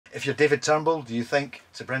If you're David Turnbull, do you think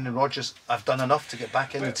to Brendan Rodgers, I've done enough to get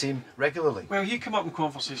back in the team regularly? Well, he came up in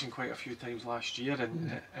conversation quite a few times last year,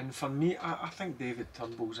 and for me, I think David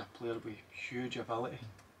Turnbull's a player with huge ability.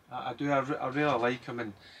 I really like him,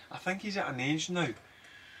 and I think he's at an age now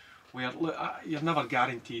where, look, you're never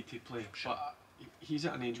guaranteed to play, but he's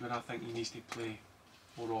at an age where I think he needs to play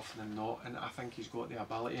more often than not, and I think he's got the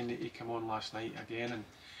ability, and he came on last night again and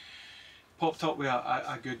popped up with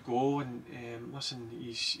a good goal. And listen,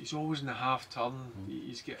 he's always in the half turn.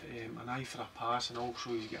 He's got an eye for a pass, and also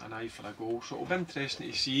he's got an eye for a goal. So it'll be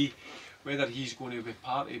interesting to see whether he's going to be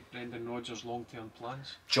part of Brendan Rodgers' long-term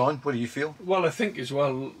plans. John, what do you feel? Well, I think as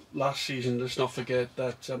well, last season, let's not forget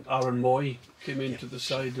that Aaron Moy came into the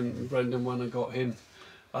side and Brendan went and got him.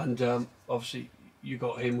 And obviously, you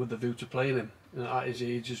got him with the view to playing him at his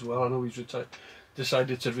age as well. I know he's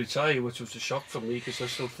decided to retire, which was a shock for me because I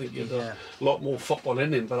still think he had a lot more football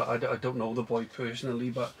in him, but I don't know the boy personally,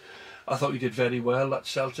 but I thought he did very well at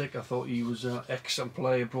Celtic. I thought he was an excellent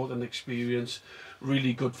player, brought an experience,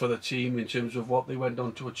 really good for the team in terms of what they went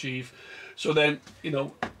on to achieve. So then, you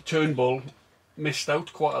know, Turnbull missed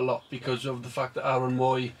out quite a lot because of the fact that Aaron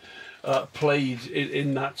Moy played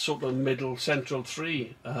in that sort of middle central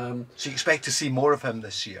three. So you expect to see more of him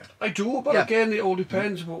this year? I do, but again, it all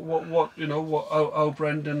depends what you know, how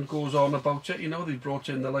Brendan goes on about it. You know, they brought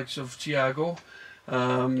in the likes of Thiago.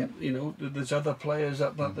 You know, there's other players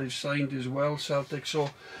that they've signed as well, Celtic. So,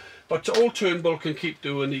 but all Turnbull can keep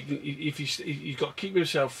doing, if he's got to keep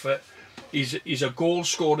himself fit. He's a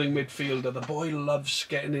goal-scoring midfielder. The boy loves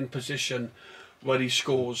getting in position where he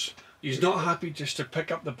scores. He's not happy just to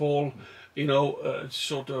pick up the ball, you know,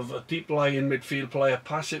 sort of a deep lying midfield player,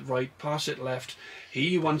 pass it right, pass it left.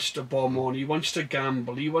 He wants to bomb on, he wants to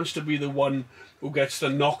gamble, he wants to be the one who gets the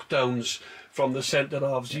knockdowns from the centre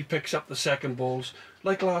halves. He picks up the second balls,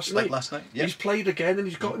 like last night. Yeah. He's played again and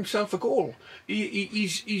he's got himself a goal.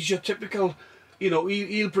 He's your typical, you know,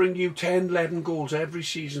 he'll bring you 10, 11 goals every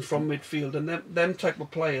season from midfield, and them type of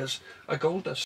players are goal dust.